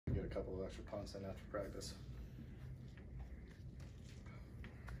couple of extra punts in after practice.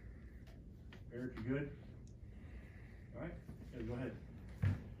 Eric, you good? All right, yeah, go ahead.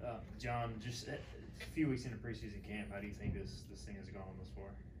 John, just a few weeks into preseason camp, how do you think this thing has gone thus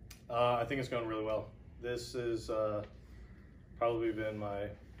far? I think it's going really well. This is probably been my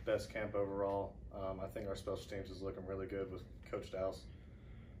best camp overall. I think our special teams is looking really good with Coach Dowse.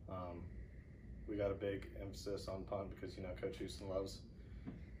 We got a big emphasis on punt because, you know, Coach Houston loves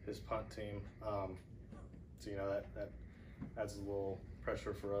his punt team. So, you know, that adds a little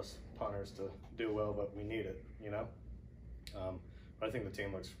pressure for us punters to do well, but we need it, you know. But I think the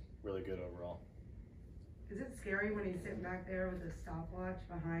team looks really good overall. Is it scary when he's sitting back there with a stopwatch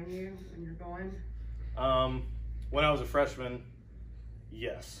behind you when you're going? When I was a freshman,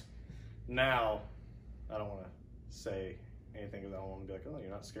 yes. Now, I don't want to say anything because I don't want to be like, oh,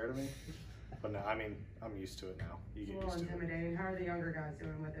 you're not scared of me? But no, I mean, I'm used to it now. You get used to it. It's a little intimidating. How are the younger guys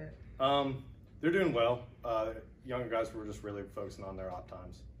doing with it? They're doing well. Younger guys were just really focusing on their op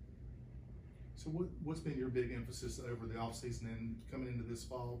times. So what's been your big emphasis over the off season and coming into this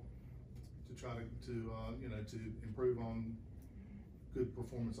fall to try to you know, to improve on good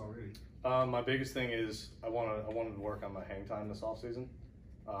performance already? My biggest thing is I wanted to work on my hang time this off season,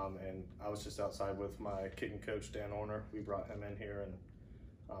 and I was just outside with my kicking coach Dan Orner. We brought him in here,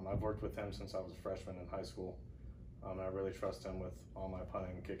 and I've worked with him since I was a freshman in high school. And I really trust him with all my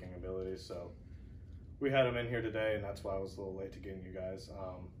punting and kicking abilities. So we had him in here today, and that's why I was a little late to getting you guys.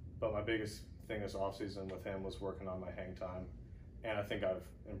 But my biggest thing this offseason with him was working on my hang time, and I think I've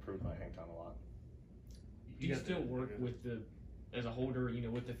improved my hang time a lot. Do you still work with as a holder, you know,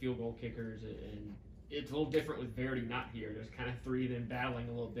 with the field goal kickers, and it's a little different with Verity not here. There's kind of three of them battling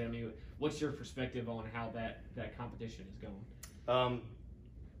a little bit. I mean, what's your perspective on how that competition is going?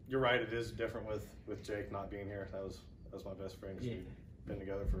 You're right, it is different with Jake not being here. That was my best friend. Yeah. We've been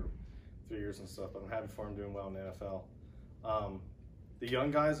together for 3 years and stuff, but I'm happy for him doing well in the NFL. The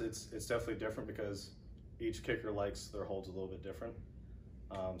young guys, it's definitely different because each kicker likes their holds a little bit different.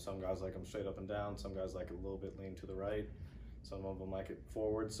 Some guys like them straight up and down. Some guys like it a little bit lean to the right. Some of them like it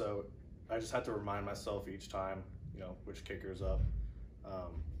forward. So I just have to remind myself each time, you know, which kicker's up.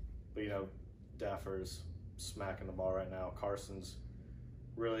 But, you know, Daffer's smacking the ball right now. Carson's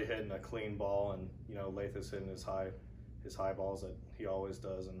really hitting a clean ball, and, you know, Lath is hitting his high balls that he always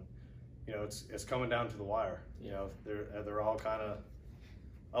does. And, you know, it's coming down to the wire. You know, they're all kind of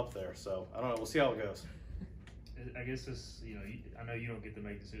up there. So I don't know. We'll see how it goes. I guess this, you know, I know you don't get to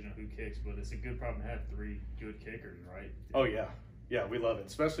make the decision on who kicks, but it's a good problem to have 3 good kickers, right? Oh yeah, yeah, we love it,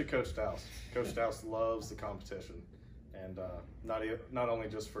 especially Coach Dowse. Coach Dowse loves the competition, and not only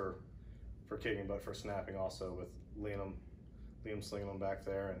just for kicking, but for snapping also with Liam slinging them back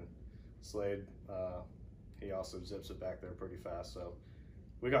there, and Slade, he also zips it back there pretty fast. So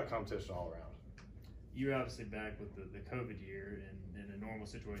we got competition all around. You're obviously back with the COVID year, and in a normal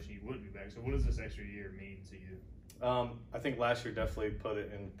situation you wouldn't be back. So what does this extra year mean to you? I think last year definitely put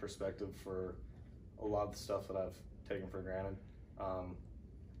it in perspective for a lot of the stuff that I've taken for granted.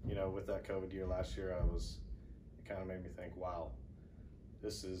 You know, with that COVID year last year, it kind of made me think, wow,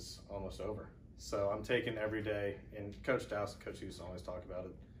 this is almost over. So I'm taking every day, and Coach Dowse and Coach Houston always talk about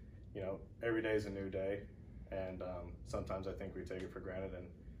it, you know, every day is a new day, and sometimes I think we take it for granted, and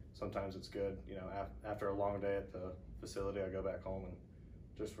sometimes it's good. You know, after a long day at the facility, I go back home and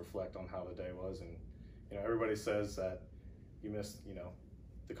just reflect on how the day was. And, you know, everybody says that you miss, you know,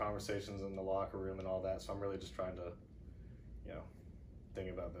 the conversations in the locker room and all that. So I'm really just trying to, you know, think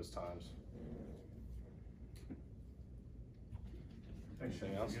about those times.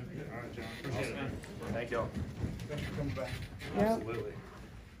 Anything else? All right, John. Appreciate it. Thank y'all. Thanks for coming back. Yep. Absolutely.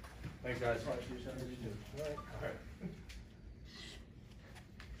 Thanks, guys. All right.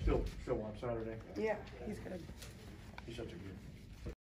 Still on Saturday. Yeah, he's good. He's such a good